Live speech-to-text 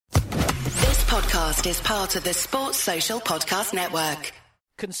podcast is part of the Sports Social Podcast Network.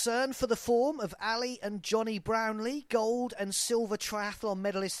 Concern for the form of Ali and Johnny Brownlee, gold and silver triathlon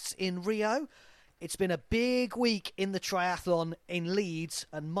medalists in Rio. It's been a big week in the triathlon in Leeds,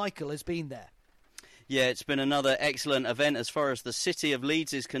 and Michael has been there. Yeah, it's been another excellent event as far as the city of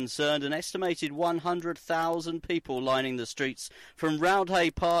Leeds is concerned. An estimated 100,000 people lining the streets from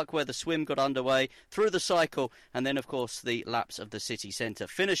Roundhay Park, where the swim got underway, through the cycle, and then, of course, the laps of the city centre,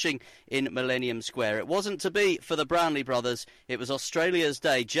 finishing in Millennium Square. It wasn't to be for the Brownlee brothers. It was Australia's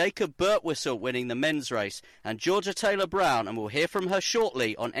day. Jacob Birtwistle winning the men's race, and Georgia Taylor-Brown, and we'll hear from her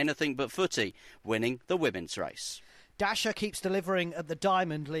shortly on Anything But Footy, winning the women's race. Dasha keeps delivering at the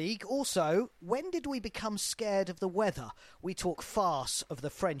Diamond League. Also, when did we become scared of the weather? We talk farce of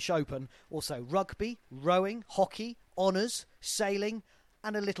the French Open. Also rugby, rowing, hockey, honours, sailing,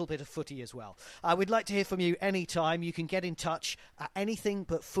 and a little bit of footy as well. We'd like to hear from you anytime. You can get in touch at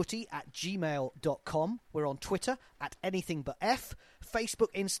anythingbutfooty@gmail.com. We're on Twitter at anythingbutf.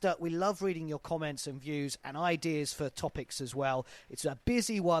 Facebook, Insta, we love reading your comments and views and ideas for topics as well. It's a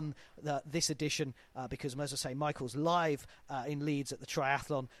busy one, this edition, because, as I say, Michael's live in Leeds at the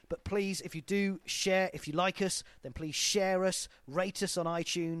triathlon. But please, if you do share, if you like us, then please share us, rate us on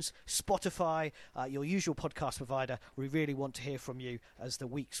iTunes, Spotify, your usual podcast provider. We really want to hear from you as the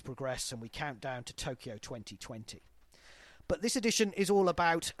weeks progress and we count down to Tokyo 2020. But this edition is all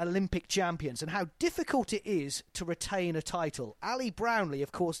about Olympic champions and how difficult it is to retain a title. Ali Brownlee,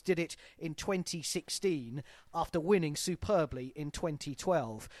 of course, did it in 2016 after winning superbly in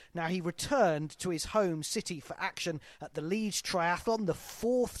 2012. Now, he returned to his home city for action at the Leeds Triathlon, the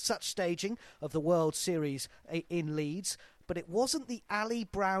fourth such staging of the World Series in Leeds. But it wasn't the Ali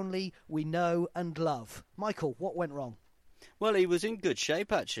Brownlee we know and love. Michael, what went wrong? Well, he was in good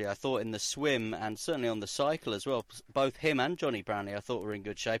shape, actually, I thought, in the swim and certainly on the cycle as well. Both him and Johnny Brownlee, I thought, were in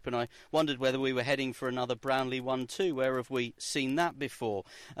good shape, and I wondered whether we were heading for another Brownlee 1-2. Where have we seen that before?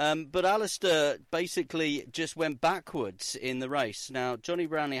 But Alistair basically just went backwards in the race. Now, Johnny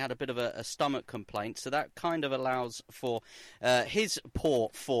Brownlee had a bit of a stomach complaint, so that kind of allows for his poor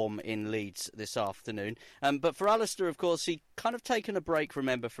form in Leeds this afternoon. But for Alistair, of course, he kind of taken a break,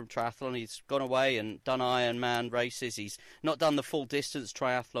 remember, from triathlon. He's gone away and done Ironman races. He's not done the full distance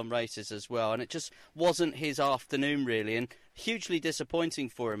triathlon races as well, and it just wasn't his afternoon really, and hugely disappointing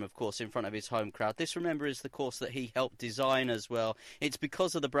for him, of course, in front of his home crowd. This, remember, is the course that he helped design as well. It's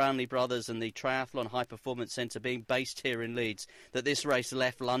because of the Brownlee brothers and the Triathlon High Performance Centre being based here in Leeds that this race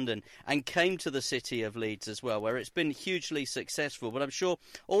left London and came to the city of Leeds as well, where it's been hugely successful. But I'm sure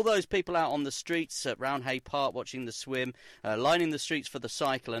all those people out on the streets at Roundhay Park watching the swim, lining the streets for the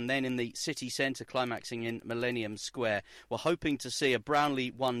cycle, and then in the city centre climaxing in Millennium Square, were hoping to see a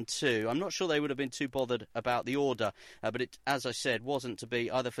Brownlee 1-2. I'm not sure they would have been too bothered about the order, but it, as I said, wasn't to be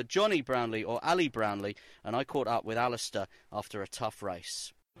either for Johnny Brownlee or Ali Brownlee, and I caught up with Alistair after a tough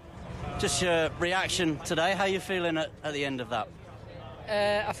race. Just your reaction today, how are you feeling at the end of that?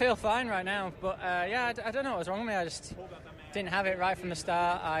 I feel fine right now, but I don't know what was wrong with me. I just didn't have it right from the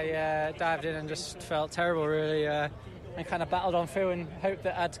start. I dived in and just felt terrible, really, and kind of battled on through and hoped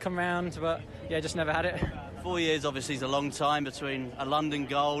that I'd come round, but just never had it. 4 years obviously is a long time between a London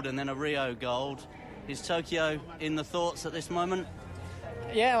gold and then a Rio gold. Is Tokyo in the thoughts at this moment?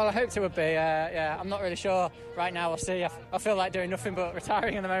 Yeah, well, I hoped it would be. I'm not really sure right now. We'll see. I feel like doing nothing but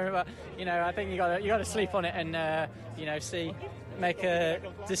retiring at the moment. But I think you got to sleep on it and make a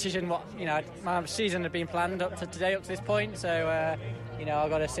decision. My season had been planned up to today, up to this point. So I've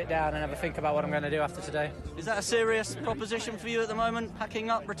got to sit down and have a think about what I'm going to do after today. Is that a serious proposition for you at the moment?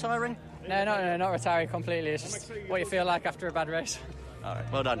 Packing up, retiring? No, not retiring completely. It's just what you feel like after a bad race. All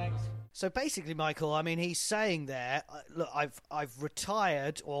right, well done. Thanks. So basically, Michael, I mean, he's saying there, look, I've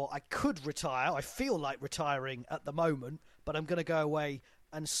retired, or I could retire. I feel like retiring at the moment, but I'm going to go away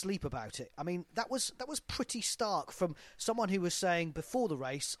and sleep about it. I mean, that was pretty stark from someone who was saying before the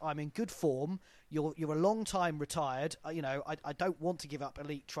race, I'm in good form. You're a long time retired. I don't want to give up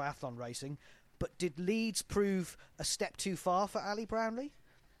elite triathlon racing. But did Leeds prove a step too far for Ali Brownlee?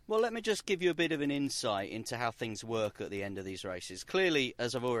 Well, let me just give you a bit of an insight into how things work at the end of these races. Clearly,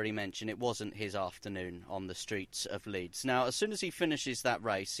 as I've already mentioned, it wasn't his afternoon on the streets of Leeds. Now, as soon as he finishes that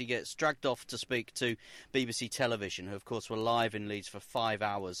race, he gets dragged off to speak to BBC Television, who, of course, were live in Leeds for 5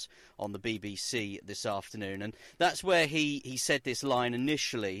 hours on the BBC this afternoon. And that's where he said this line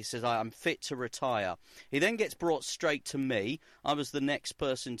initially. He says, I'm fit to retire. He then gets brought straight to me. I was the next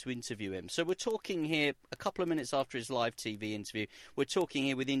person to interview him. So we're talking here a couple of minutes after his live TV interview. We're talking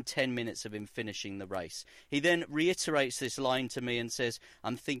here within 10 minutes of him finishing the race. He then reiterates this line to me and says,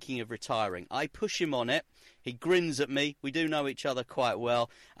 I'm thinking of retiring. I push him on it. He grins at me. We do know each other quite well,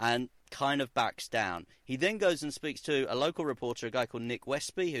 and kind of backs down. He then goes and speaks to a local reporter, a guy called Nick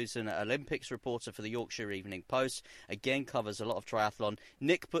Westby, who's an Olympics reporter for the Yorkshire Evening Post, again covers a lot of triathlon.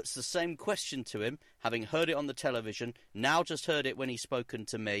 Nick puts the same question to him, having heard it on the television, now just heard it when he's spoken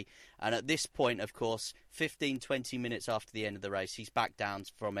to me, and at this point, of course, 15-20 minutes after the end of the race, he's backed down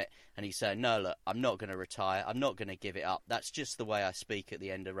from it, and he's saying, no, look, I'm not going to retire, I'm not going to give it up. That's just the way I speak at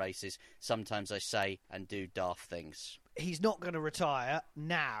the end of races. Sometimes I say and do daft things. He's not going to retire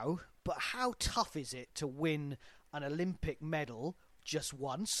now, but how tough is it to win an Olympic medal just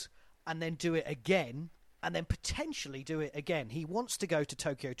once and then do it again and then potentially do it again? He wants to go to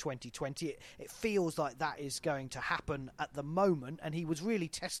Tokyo 2020. It feels like that is going to happen at the moment, and he was really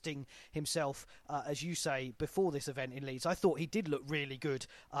testing himself, as you say, before this event in Leeds. I thought he did look really good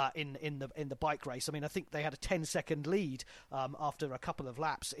in the bike race. I mean, I think they had a 10-second lead after a couple of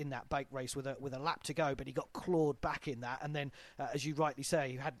laps in that bike race with a lap to go, but he got clawed back in that, and then, as you rightly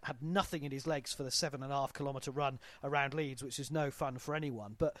say, he had nothing in his legs for the 7.5 kilometre run around Leeds, which is no fun for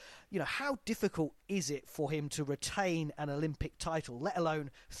anyone. But, you know, how difficult is it for him to retain an Olympic title, let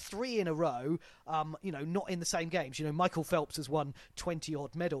alone 3 in a row, not in the same games? You know, Michael Phelps has won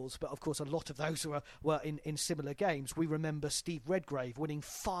 20-odd medals, but of course a lot of those were in similar games. We remember Steve Redgrave winning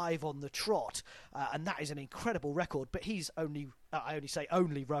 5 on the trot, and that is an incredible record, but he's only... I only say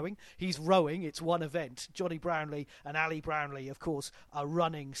only rowing. He's rowing. It's one event. Johnny Brownlee and Ali Brownlee, of course, are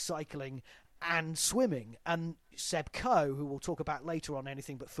running, cycling and swimming. And Seb Coe, who we'll talk about later on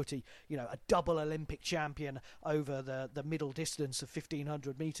Anything But Footy, you know, a double Olympic champion over the middle distance of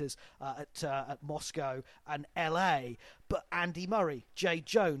 1,500 metres at Moscow and LA. But Andy Murray, Jade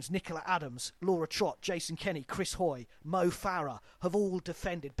Jones, Nicola Adams, Laura Trott, Jason Kenny, Chris Hoy, Mo Farah have all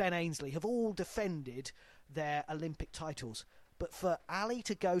defended, Ben Ainsley, have all defended their Olympic titles. But for Ali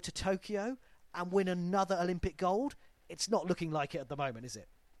to go to Tokyo and win another Olympic gold, it's not looking like it at the moment, is it?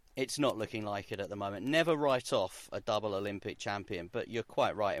 It's not looking like it at the moment. Never write off a double Olympic champion, but you're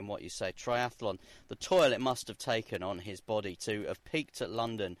quite right in what you say. Triathlon, the toil it must have taken on his body to have peaked at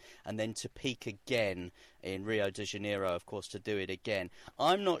London and then to peak again in Rio de Janeiro, of course, to do it again.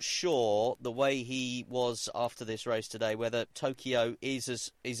 I'm not sure the way he was after this race today, whether Tokyo is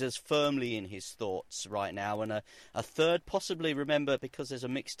as firmly in his thoughts right now. And a third, possibly, remember, because there's a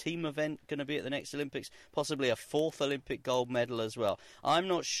mixed team event going to be at the next Olympics, possibly a 4th Olympic gold medal as well. I'm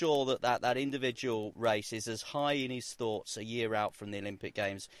not sure that individual race is as high in his thoughts a year out from the Olympic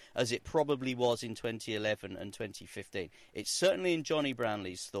Games as it probably was in 2011 and 2015. It's certainly in Johnny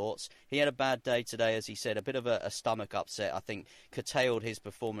Brownlee's thoughts. He had a bad day today, as he said, a bit of a stomach upset, I think, curtailed his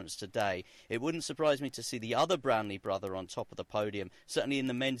performance today. It wouldn't surprise me to see the other Brownlee brother on top of the podium, certainly in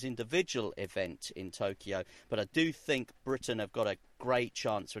the men's individual event in Tokyo. But I do think Britain have got a great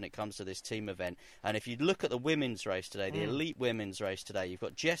chance when it comes to this team event. And if you look at the women's race today, the elite women's race today, you've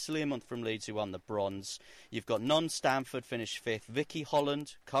got Jess Learmonth from Leeds, who won the bronze. You've got Non Stanford, finished 5th. Vicky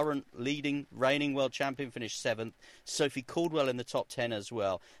Holland, current leading reigning world champion, finished 7th. Sophie Caldwell in the top 10 as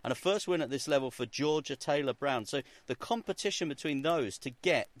well. And a first win at this level for Georgia Taylor-Brown. So the competition between those to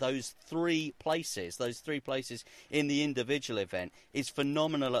get those 3 places in the individual event is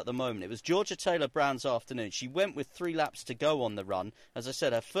phenomenal at the moment. It was Georgia Taylor-Brown's afternoon. She went with 3 laps to go on the run. As I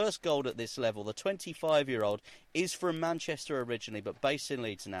said, her first gold at this level. The 25-year-old is from Manchester originally, but based in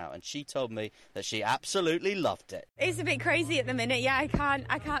Leeds now, and she told me that she absolutely loved it. It's a bit crazy at the minute. Yeah, I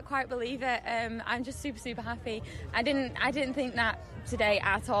can't quite believe it. I'm just super happy. I didn't think that today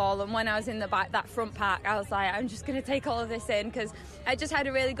at all, and when I was in that front pack, I was like, I'm just going to take all of this in, because I just had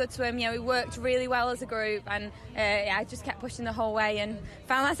a really good swim. We worked really well as a group, and I just kept pushing the whole way and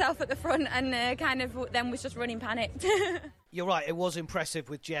found myself at the front, and kind of then was just running panicked. You're right, it was impressive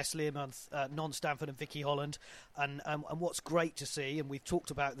with Jess Learmonth, Non Stanford and Vicky Holland, and what's great to see, and we've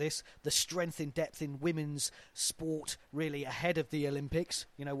talked about this, the strength in depth in women's sport really ahead of the Olympics.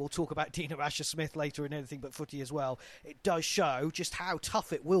 You know, we'll talk about Dina Asher-Smith later in Anything But Footy as well. It does show just how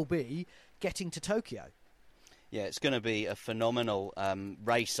tough it will be getting to Tokyo. Yeah, it's going to be a phenomenal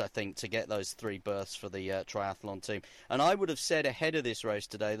race, I think, to get those 3 berths for the triathlon team. And I would have said ahead of this race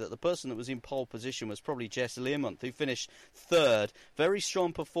today that the person that was in pole position was probably Jess Learmonth, who finished 3rd. Very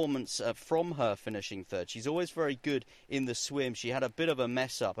strong performance from her finishing 3rd. She's always very good in the swim. She had a bit of a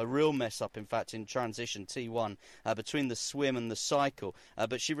mess-up, a real mess-up, in fact, in transition T1 between the swim and the cycle.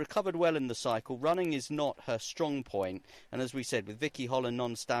 But she recovered well in the cycle. Running is not her strong point. And as we said, with Vicky Holland,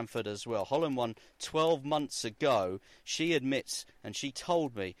 Non Stanford as well. Holland won 12 months ago. She admits, and she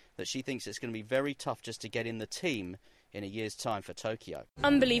told me, that she thinks it's going to be very tough just to get in the team in a year's time for Tokyo.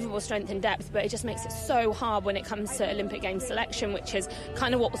 Unbelievable strength and depth, but it just makes it so hard when it comes to Olympic Games selection, which is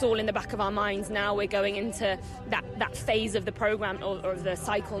kind of what was all in the back of our minds. Now we're going into that phase of the programme or of the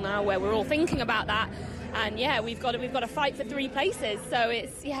cycle now where we're all thinking about that. And we've got to fight for 3 places. So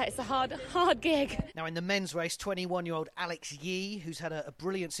it's a hard gig. Now in the men's race, 21-year-old Alex Yee, who's had a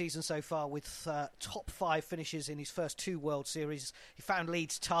brilliant season so far with top 5 finishes in his first 2 World Series. He found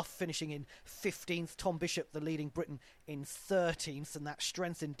Leeds tough, finishing in 15th. Tom Bishop, the leading Briton, in 13th, and that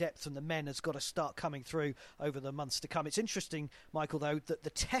strength and depth from the men has got to start coming through over the months to come. It's interesting, Michael, though, that the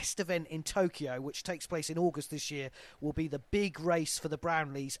test event in Tokyo, which takes place in August this year, will be the big race for the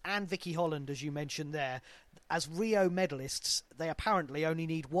Brownlees and Vicky Holland, as you mentioned there. As Rio medalists, they apparently only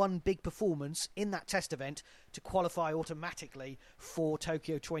need 1 big performance in that test event to qualify automatically for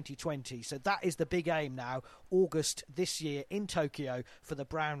Tokyo 2020. So that is the big aim now, August this year in Tokyo for the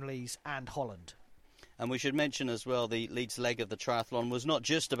Brownlees and Holland. And we should mention as well, the Leeds leg of the triathlon was not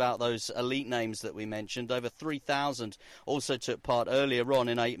just about those elite names that we mentioned. Over 3,000 also took part earlier on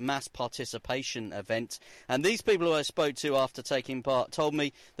in a mass participation event. And these people who I spoke to after taking part told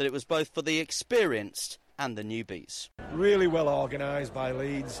me that it was both for the experienced and the newbies. Really well organised by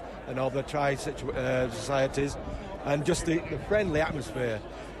Leeds and all the societies, and just the friendly atmosphere.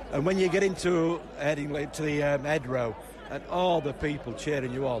 And when you get into heading to the head row and all the people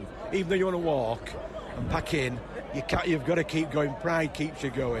cheering you on, even though you want to walk and pack in, you've got to keep going. Pride keeps you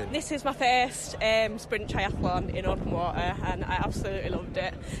going. This is my first sprint triathlon in open water, and I absolutely loved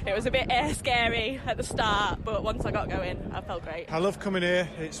it. It was a bit scary at the start, but once I got going, I felt great. I love coming here.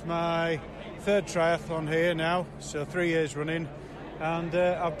 It's my 3rd triathlon here now, so 3 years running, and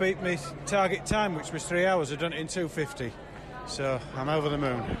I've beat my target time, which was 3 hours. I've done it in 2:50, so I'm over the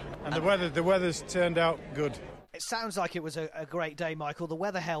moon. And the weather's turned out good. It sounds like it was a great day, Michael. The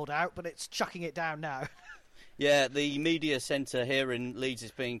weather held out, but it's chucking it down now. Yeah, the media centre here in Leeds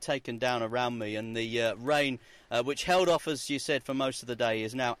is being taken down around me, and the rain, which held off, as you said, for most of the day,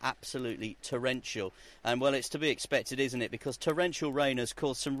 is now absolutely torrential. And, well, it's to be expected, isn't it? Because torrential rain has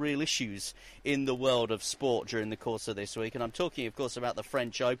caused some real issues in the world of sport during the course of this week. And I'm talking, of course, about the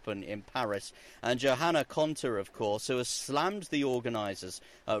French Open in Paris. And Johanna Konta, of course, who has slammed the organisers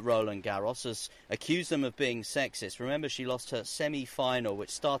at Roland Garros, has accused them of being sexist. Remember, she lost her semi-final,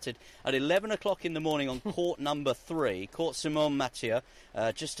 which started at 11 o'clock in the morning on court number 3, Court Simone Mathieu.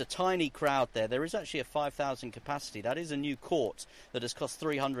 Just a tiny crowd there. There is actually a 5,000 capacity. That is a new court that has cost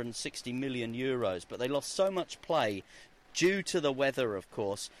 360 million euros. But they lost so much play due to the weather, of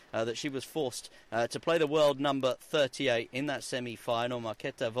course, that she was forced to play the world number 38 in that semi-final,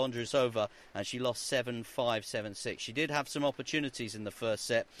 Marketa Vondrousova, and she lost 7-5, 7-6. She did have some opportunities in the first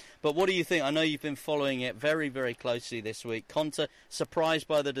set, but what do you think? I know you've been following it very, very closely this week. Konta, surprised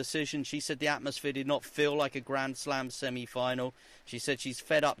by the decision. She said the atmosphere did not feel like a Grand Slam semi-final. She said she's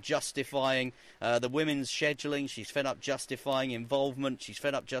fed up justifying the women's scheduling. She's fed up justifying involvement. She's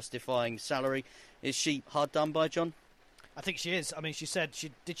fed up justifying salary. Is she hard done by, John? I think she is. I mean, she said,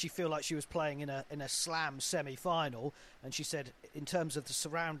 did she feel like she was playing in a slam semi-final? And she said, in terms of the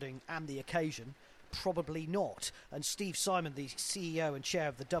surrounding and the occasion, probably not. And Steve Simon, the CEO and chair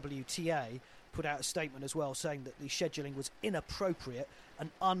of the WTA, put out a statement as well saying that the scheduling was inappropriate and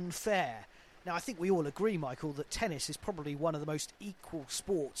unfair. Now, I think we all agree, Michael, that tennis is probably one of the most equal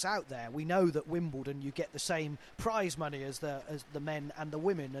sports out there. We know that Wimbledon, you get the same prize money as the men and the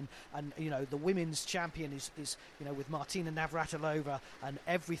women, and you know, the women's champion is you know, with Martina Navratilova and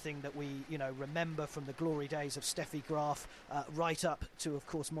everything that we, you know, remember from the glory days of Steffi Graf, right up to, of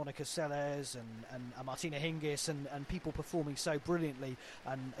course, Monica Seles and Martina Hingis and people performing so brilliantly,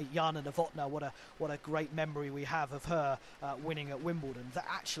 and Jana Novotná, what a great memory we have of her winning at Wimbledon. That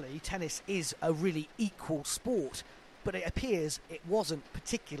actually tennis is a really equal sport, but it appears it wasn't,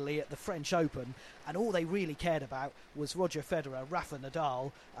 particularly at the French Open, and all they really cared about was Roger Federer, Rafa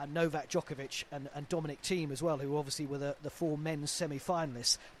Nadal and Novak Djokovic and Dominic Thiem as well, who obviously were the 4 men's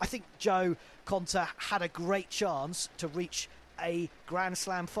semi-finalists. I think Jo Konta had a great chance to reach a Grand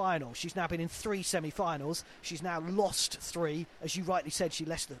Slam final. She's now been in 3 semi-finals. She's now lost 3. As you rightly said, she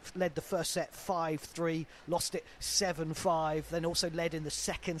led the first set 5-3, lost it 7-5, then also led in the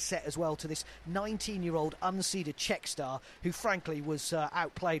second set as well to this 19-year-old unseeded Czech star who frankly was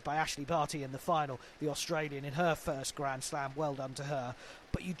outplayed by Ashley Barty in the final, the Australian, in her first Grand Slam. Well done to her.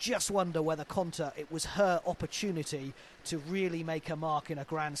 But you just wonder whether Konta, it was her opportunity to really make a mark in a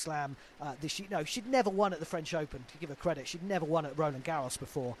Grand Slam this year. No, she'd never won at the French Open, to give her credit. She'd never won at Roland Garros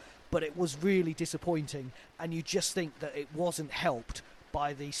before, but it was really disappointing, and you just think that it wasn't helped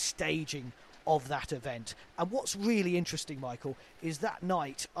by the staging of that event. And what's really interesting, Michael, is that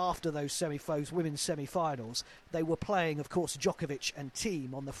night after those women's semi-finals, they were playing, of course, Djokovic and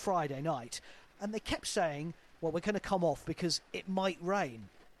Thiem on the Friday night, and they kept saying, well, we're going to come off because it might rain.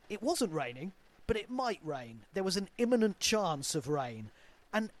 It wasn't raining, but it might rain. There was an imminent chance of rain,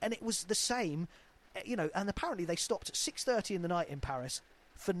 and it was the same, and apparently they stopped at 6:30 in the night in Paris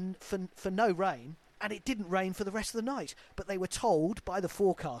for no rain, and it didn't rain for the rest of the night. But they were told by the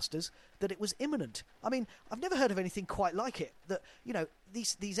forecasters that it was imminent. I mean, I've never heard of anything quite like it, that,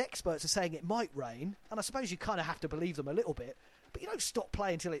 these experts are saying it might rain, and I suppose you kind of have to believe them a little bit, but you don't stop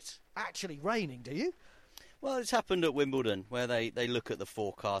playing until it's actually raining, do you? Well, it's happened at Wimbledon, where they look at the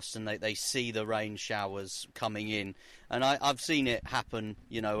forecast and they see the rain showers coming in. And I've seen it happen,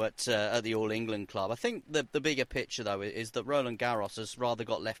 at the All England Club. I think the bigger picture, though, is that Roland Garros has rather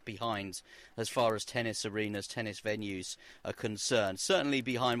got left behind as far as tennis arenas, tennis venues are concerned. Certainly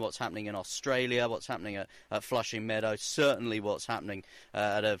behind what's happening in Australia, what's happening at Flushing Meadows, certainly what's happening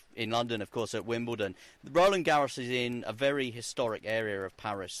in London, of course, at Wimbledon. Roland Garros is in a very historic area of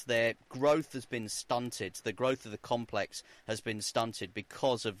Paris. Their growth has been stunted. The growth of the complex has been stunted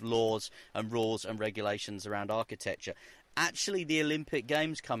because of laws and rules and regulations around architecture. Actually, the Olympic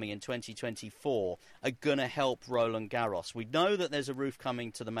Games coming in 2024 are going to help Roland Garros. We know that there's a roof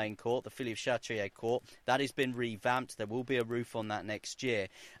coming to the main court, the Philippe Chatrier court. That has been revamped. There will be a roof on that next year.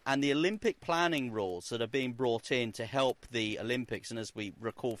 And the Olympic planning rules that are being brought in to help the Olympics, and as we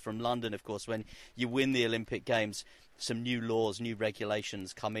recall from London, of course, when you win the Olympic Games, some new laws, new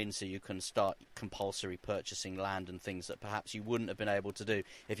regulations come in so you can start compulsory purchasing land and things that perhaps you wouldn't have been able to do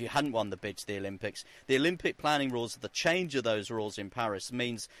if you hadn't won the bid to the Olympics. The Olympic planning rules, the change of those rules in Paris,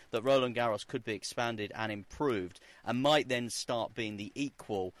 means that Roland Garros could be expanded and improved and might then start being the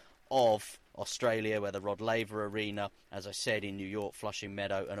equal of Australia, where the Rod Laver Arena, as I said, in New York, Flushing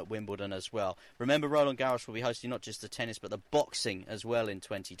Meadow, and at Wimbledon as well. Remember, Roland Garros will be hosting not just the tennis, but the boxing as well in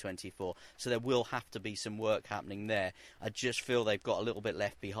 2024. So there will have to be some work happening there. I just feel they've got a little bit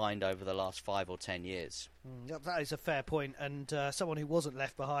left behind over the last 5 or 10 years. That is a fair point, and someone who wasn't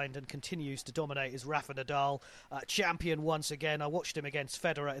left behind and continues to dominate is Rafa Nadal, champion once again. I watched him against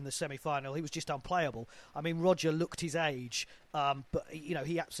Federer in the semi-final. He was just unplayable. I mean, Roger looked his age, but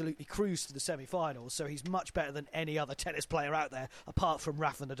he absolutely cruised to the semi-finals, so he's much better than any other tennis player out there, apart from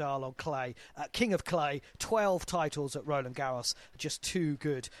Rafa Nadal on clay. King of clay, 12 titles at Roland Garros, just too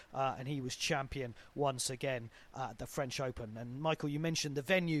good, and he was champion once again at the French Open. And Michael, you mentioned the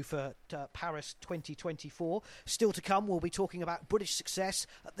venue for Paris 2024. Still to come, we'll be talking about British success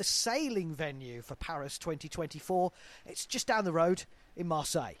at the sailing venue for Paris 2024. It's just down the road in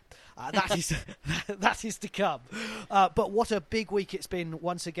Marseille. That is to come. But what a big week it's been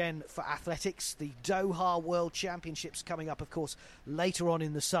once again for athletics. The Doha World Championships coming up, of course, later on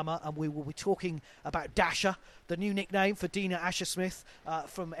in the summer, and we will be talking about Dasha, the new nickname for Dina Asher-Smith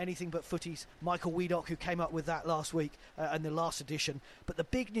from Anything But Footy's Michael Weedock, who came up with that last week in the last edition. But the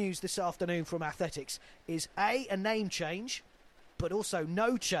big news this afternoon from athletics is a name change, but also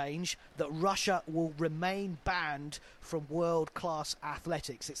no change that Russia will remain banned from world-class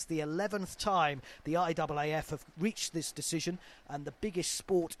athletics. It's the 11th time the IAAF have reached this decision, and the biggest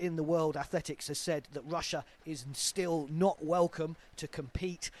sport in the world, athletics, has said that Russia is still not welcome to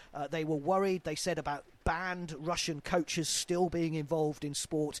compete. They were worried, they said, about banned Russian coaches still being involved in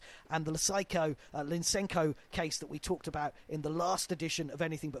sport, and the Lysenko case that we talked about in the last edition of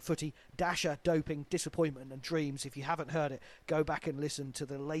Anything But Footy, Dasha, doping, disappointment and dreams. If you haven't heard it, go back and listen to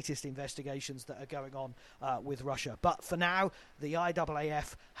the latest investigations that are going on with Russia. But for now, the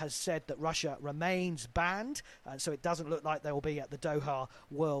IAAF has said that Russia remains banned, and so it doesn't look like they will be at the Doha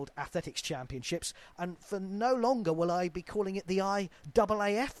World Athletics Championships. And for no longer will I be calling it the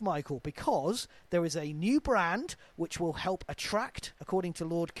IAAF, Michael, because there is a new brand which will help attract, according to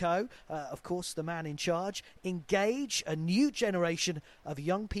Lord Coe, of course the man in charge, engage a new generation of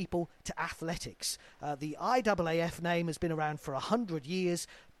young people to athletics. The IAAF name has been around for 100 years,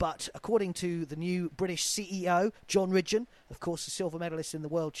 but according to the new British CEO, John Ridgen, of course a silver medalist in the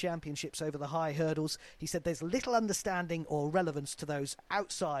World Championships over the high hurdles, he said there's little understanding or relevance to those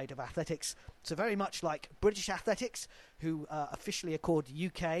outside of athletics. So very much like British athletics, who officially are called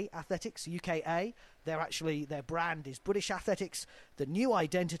UK Athletics, UKA, their brand is British Athletics. The new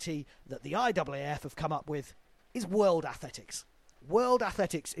identity that the IAAF have come up with is World Athletics. World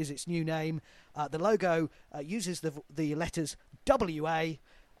Athletics is its new name. The logo uses the letters WA.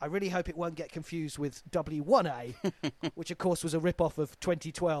 I really hope it won't get confused with W1A, which of course was a rip-off of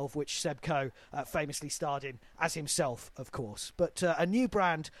 2012, which Seb Coe famously starred in as himself, of course. But a new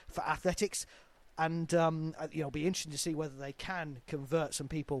brand for athletics. and it'll be interesting to see whether they can convert some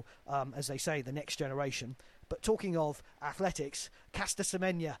people, as they say, the next generation. But talking of athletics, Caster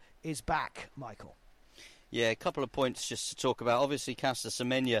Semenya is back, Michael. Yeah, a couple of points just to talk about. Obviously, Caster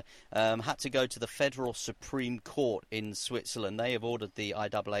Semenya had to go to the Federal Supreme Court in Switzerland. They have ordered the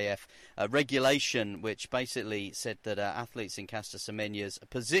IAAF regulation, which basically said that athletes in Caster Semenya's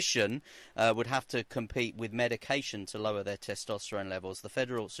position would have to compete with medication to lower their testosterone levels. The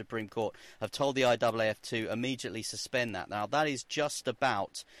Federal Supreme Court have told the IAAF to immediately suspend that. Now, that is just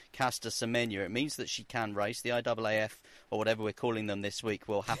about Caster Semenya. It means that she can race. The IAAF, or whatever we're calling them this week,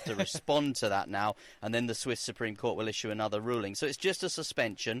 will have to respond to that now, and then the Swiss Supreme Court will issue another ruling. So it's just a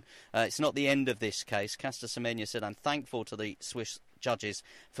suspension. It's not the end of this case. Caster Semenya said, "I'm thankful to the Swiss judges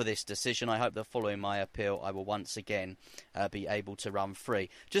for this decision. I hope that following my appeal, I will once again be able to run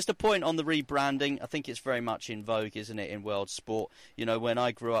free." Just a point on the rebranding. I think it's very much in vogue, isn't it, in world sport? You know, when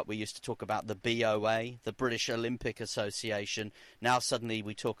I grew up, we used to talk about the BOA, the British Olympic Association. Now suddenly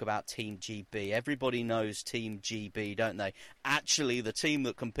we talk about Team GB. Everybody knows Team GB, don't they? Actually, the team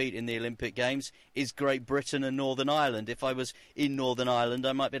that compete in the Olympic Games is Great Britain and Northern Ireland. If I was in Northern Ireland,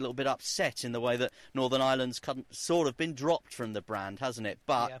 I might be a little bit upset in the way that Northern Ireland's sort of been dropped from the brand, hasn't it?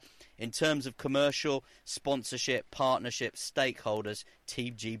 But in terms of commercial, sponsorship, partnership, stakeholders,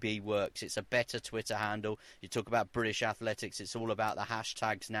 Team GB works. It's a better Twitter handle. You talk about British athletics, it's all about the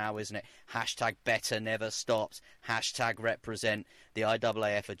hashtags now, isn't it? Hashtag better never stops. Hashtag represent. The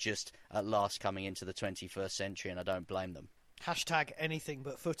IAAF are just at last coming into the 21st century, and I don't blame them. Hashtag anything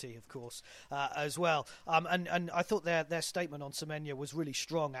but footy, of course, as well. And I thought their statement on Semenya was really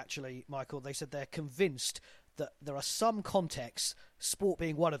strong, actually, Michael. They said they're convinced that there are some contexts, sport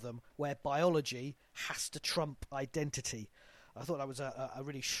being one of them, where biology has to trump identity. I thought that was a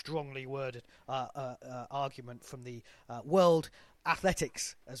really strongly worded argument from the World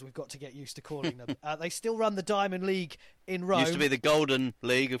Athletics, as we've got to get used to calling them. They still run the Diamond League in Rome. Used to be the Golden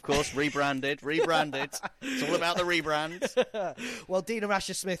League, of course, rebranded. It's all about the rebrand. Well, Dina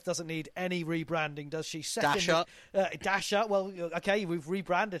Asher-Smith doesn't need any rebranding, does she? Dasher. Dasher, well, okay, we've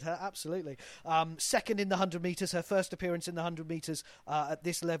rebranded her, absolutely. Second in the 100 metres, her first appearance in the 100 metres at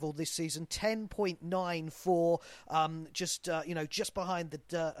this level this season, 10.94, just behind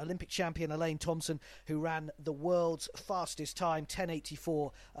the Olympic champion Elaine Thompson, who ran the world's fastest time,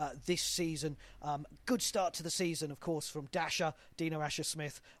 10.84 this season. Good start to the season, of course, from Dasher, Dina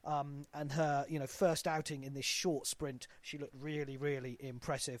Asher-Smith, and her first outing in this short sprint. She looked really, really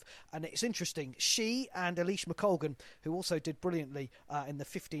impressive. And it's interesting, she and Eilish McColgan, who also did brilliantly in the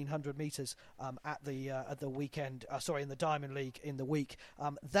 1,500 metres at the weekend, in the Diamond League in the week,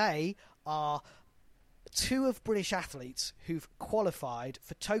 they are two of British athletes who've qualified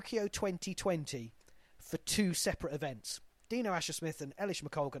for Tokyo 2020 for two separate events. Dina Asher-Smith and Eilish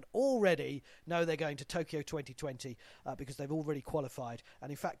McColgan already know they're going to Tokyo 2020 because they've already qualified.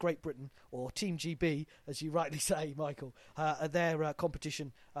 And in fact, Great Britain, or Team GB, as you rightly say, Michael, their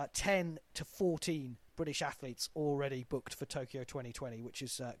competition, 10 to 14 British athletes already booked for Tokyo 2020, which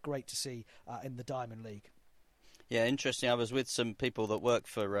is great to see in the Diamond League. Yeah, interesting. I was with some people that work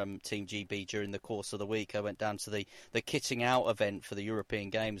for Team GB during the course of the week. I went down to the kitting out event for the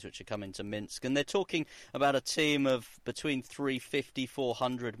European Games, which are coming to Minsk. And they're talking about a team of between 350,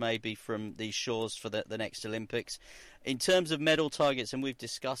 400 maybe from these shores for the next Olympics. In terms of medal targets, and we've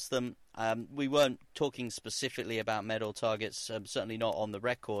discussed them, we weren't talking specifically about medal targets, certainly not on the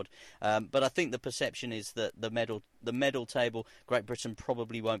record. But I think the perception is that the medal table, Great Britain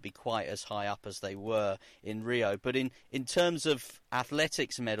probably won't be quite as high up as they were in Rio. But in terms of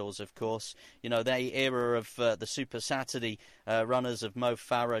athletics medals, of course, the era of the Super Saturday runners of Mo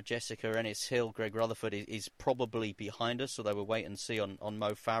Farah, Jessica Ennis-Hill, Greg Rutherford is probably behind us, although we'll wait and see on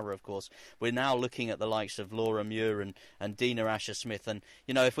Mo Farah, of course. We're now looking at the likes of Laura Muir and Dina Asher-Smith. And,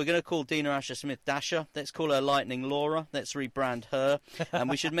 if we're going to call Dina Asher-Smith Dasher, let's call her Lightning Laura. Let's rebrand her. And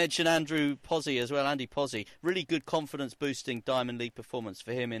we should mention Andrew Pozzi as well, Andy Pozzi. Really good confidence-boosting Diamond League performance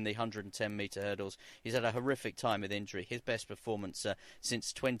for him in the 110-metre hurdles. He's had a horrific time with injury. His best performance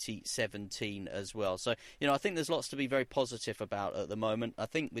since 2017 as well. So, I think there's lots to be very positive about at the moment. I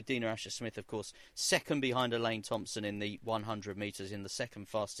think with Dina Asher-Smith, of course, second behind Elaine Thompson in the 100 metres, in the second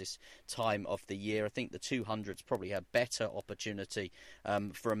fastest time of the year. I think the 200's probably her better opportunity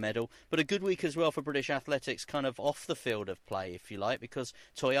for a medal. But a good week as well for British athletics, kind of off the field of play, if you like, because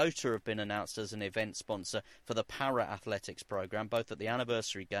Toyota have been announced as an event sponsor for the Para Athletics programme, both at the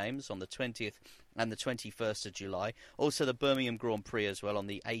anniversary games on the 20th and the 21st of July. Also the Birmingham Grand Prix as well on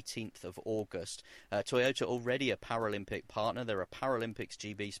the 18th of August. Toyota already a Paralympic partner. They're a Paralympics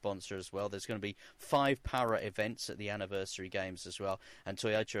GB sponsor as well. There's going to be 5 para events at the anniversary games as well. And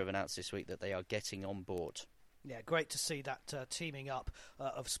Toyota have announced this week that they are getting on board. Yeah, great to see that teaming up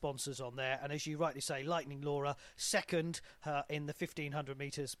of sponsors on there. And as you rightly say, Lightning Laura, second in the 1,500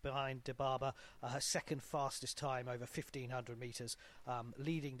 metres behind Dibaba, her second fastest time over 1,500 metres,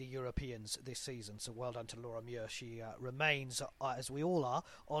 leading the Europeans this season. So well done to Laura Muir. She remains, as we all are,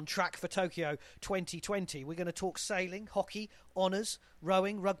 on track for Tokyo 2020. We're going to talk sailing, hockey, honours,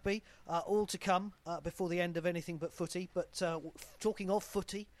 rowing, rugby, all to come before the end of Anything But Footy. But talking of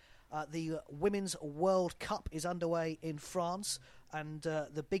footy, the Women's World Cup is underway in France, and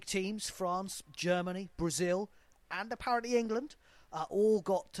the big teams, France, Germany, Brazil, and apparently England, all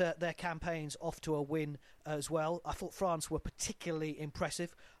got their campaigns off to a win as well. I thought France were particularly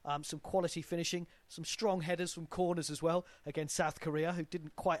impressive. Some quality finishing, some strong headers from corners as well against South Korea, who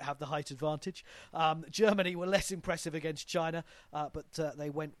didn't quite have the height advantage. Germany were less impressive against China, but they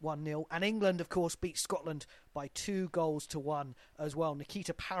went 1-0. And England, of course, beat Scotland by 2-1 as well.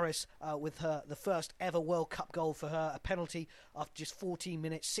 Nikita Paris with the first ever World Cup goal for her, a penalty after just 14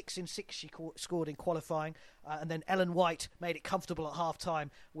 minutes, 6 in 6 she scored in qualifying. And then Ellen White made it comfortable at half-time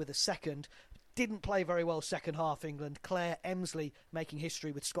with a second. Didn't play very well second half, England. Claire Emsley making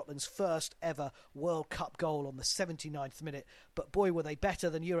history with Scotland's first ever World Cup goal on the 79th minute. But boy, were they better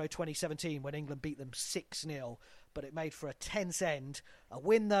than Euro 2017 when England beat them 6-0. But it made for a tense end. A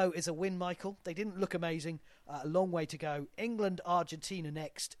win, though, is a win, Michael. They didn't look amazing. A long way to go. England, Argentina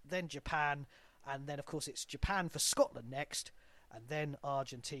next, then Japan. And then, of course, it's Japan for Scotland next, and then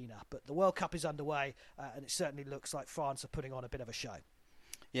Argentina. But the World Cup is underway, and it certainly looks like France are putting on a bit of a show.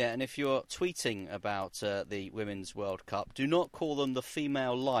 Yeah, and if you're tweeting about the Women's World Cup, do not call them the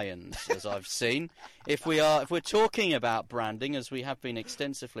female lions, as I've seen. If we're talking about branding, as we have been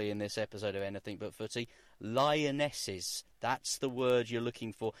extensively in this episode of Anything But Footy, lionesses. That's the word you're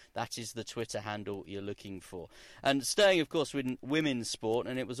looking for. That is the Twitter handle you're looking for. And staying, of course, with women's sport,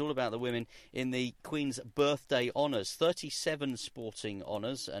 and it was all about the women in the Queen's birthday honours. 37 sporting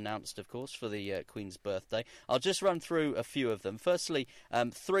honours announced, of course, for the Queen's birthday. I'll just run through a few of them. Firstly,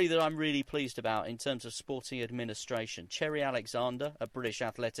 3 that I'm really pleased about in terms of sporting administration. Cherry Alexander at British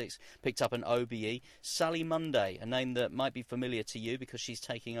Athletics picked up an OBE. Sally Munday, a name that might be familiar to you because she's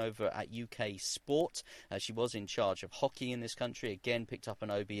taking over at UK Sport. She was in charge of hockey in this country, again picked up an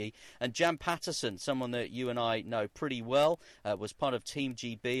OBE. And Jan Patterson, someone that you and I know pretty well, was part of Team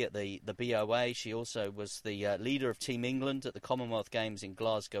GB at the BOA. She also was the leader of Team England at the Commonwealth Games in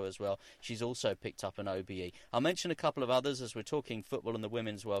Glasgow as well. She's also picked up an OBE. I'll mention a couple of others as we're talking football and the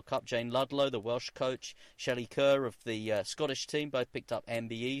Women's World Cup. Jane Ludlow, the Welsh coach, Shelley Kerr of the Scottish team, both picked up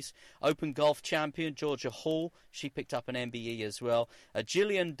MBEs. Open golf champion Georgia Hall, she picked up an MBE as well.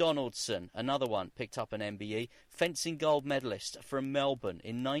 Gillian Donaldson, another one, picked up an MBE. Fencing gold medalist from Melbourne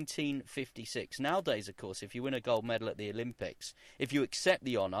in 1956. Nowadays, of course, if you win a gold medal at the Olympics, if you accept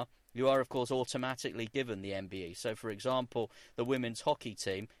the honour, you are, of course, automatically given the MBE. So, for example, the women's hockey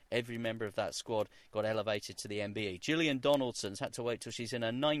team, every member of that squad got elevated to the MBE. Gillian Donaldson's had to wait till she's in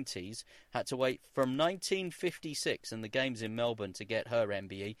her 90s, had to wait from 1956 and the games in Melbourne to get her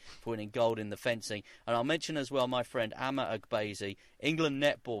MBE for winning gold in the fencing. And I'll mention as well my friend Amma Agbazi, England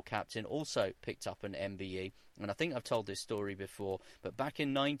netball captain, also picked up an MBE. And I think I've told this story before, but back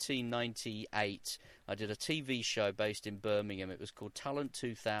in 1998, I did a TV show based in Birmingham. It was called Talent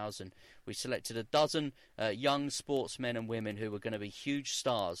 2000. We selected a dozen young sportsmen and women who were going to be huge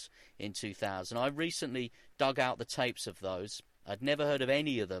stars in 2000. I recently dug out the tapes of those. I'd never heard of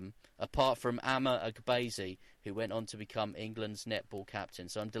any of them, apart from Amma Agbazi, who went on to become England's netball captain.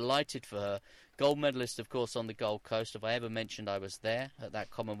 So I'm delighted for her. Gold medalist, of course, on the Gold Coast. If I ever mentioned I was there at that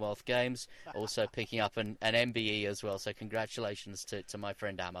Commonwealth Games, also picking up an MBE as well. So congratulations to my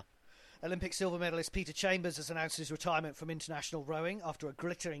friend Amma. Olympic silver medalist Peter Chambers has announced his retirement from international rowing after a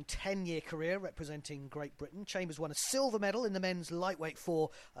glittering 10-year career representing Great Britain. Chambers won a silver medal in the men's lightweight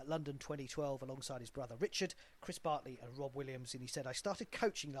 4 at London 2012 alongside his brother Richard, Chris Bartley and Rob Williams. And he said, "I started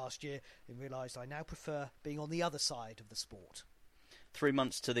coaching last year and realised I now prefer being on the other side of the sport." 3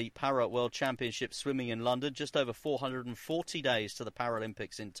 months to the Para World Championship swimming in London, just over 440 days to the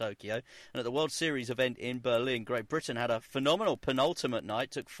Paralympics in Tokyo. And at the World Series event in Berlin, Great Britain had a phenomenal penultimate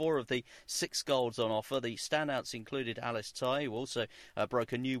night, took 4 of the 6 golds on offer. The standouts included Alice Tai, who also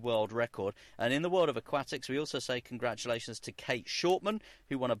broke a new world record. And in the world of aquatics, we also say congratulations to Kate Shortman,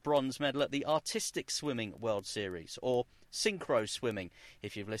 who won a bronze medal at the Artistic Swimming World Series, or synchro swimming,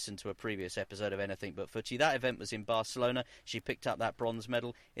 if you've listened to a previous episode of Anything But Footy. That event was in Barcelona. She picked up that bronze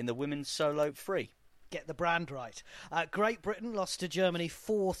medal in the women's solo free. Get the brand right. Great Britain lost to Germany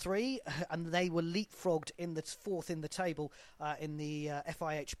 4-3, and they were leapfrogged in the fourth in the table in the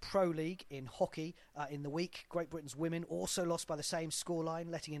FIH Pro League in hockey in the week. Great Britain's women also lost by the same scoreline,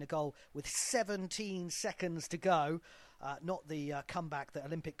 letting in a goal with 17 seconds to go. Not the comeback that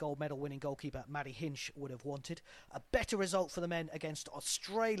Olympic gold medal winning goalkeeper Maddie Hinch would have wanted. A better result for the men against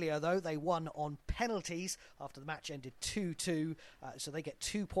Australia, though. They won on penalties after the match ended 2-2, so they get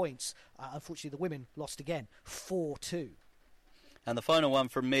 2 points. Unfortunately, the women lost again, 4-2. And the final one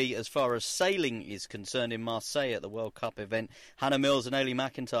from me, as far as sailing is concerned, in Marseille at the World Cup event, Hannah Mills and Ailey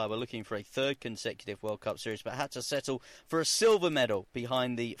McIntyre were looking for a 3rd consecutive World Cup series, but had to settle for a silver medal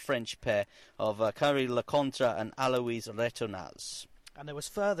behind the French pair of Carrie Lecontre and Aloïse Retonaz. And there was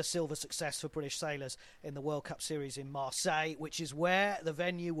further silver success for British sailors in the World Cup Series in Marseille, which is where the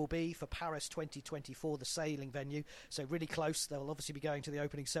venue will be for Paris 2024, the sailing venue. So really close. They'll obviously be going to the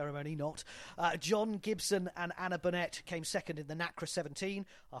opening ceremony, not. John Gibson and Anna Burnett came second in the NACRA 17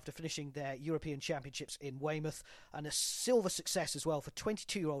 after finishing their European Championships in Weymouth. And a silver success as well for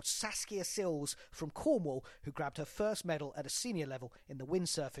 22-year-old Saskia Sills from Cornwall, who grabbed her first medal at a senior level in the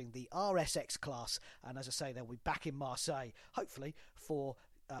windsurfing, the RSX class. And as I say, they'll be back in Marseille, hopefully, for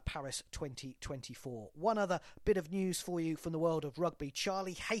Paris 2024. One other bit of news for you from the world of rugby.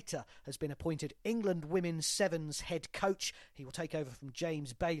 Charlie Hayter has been appointed England Women's Sevens head coach. He will take over from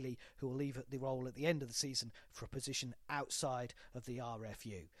James Bailey, who will leave the role at the end of the season for a position outside of the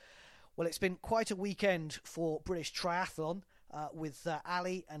RFU. Well, it's been quite a weekend for British Triathlon, with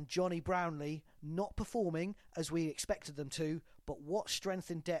Ali and Johnny Brownlee not performing as we expected them to, but what strength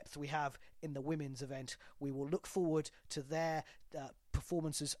and depth we have in the women's event. We will look forward to their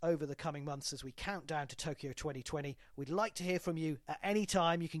performances over the coming months as we count down to Tokyo 2020. We'd like to hear from you at any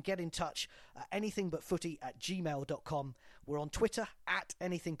time. You can get in touch at anythingbutfooty@gmail.com. We're on Twitter at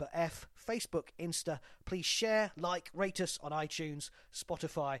anythingbutf, Facebook, Insta. Please share, like, rate us on iTunes,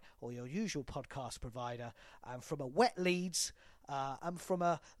 Spotify, or your usual podcast provider. And from a wet Leeds and from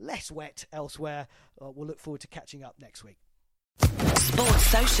a less wet elsewhere, we'll look forward to catching up next week. Sports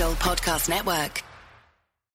Social Podcast Network.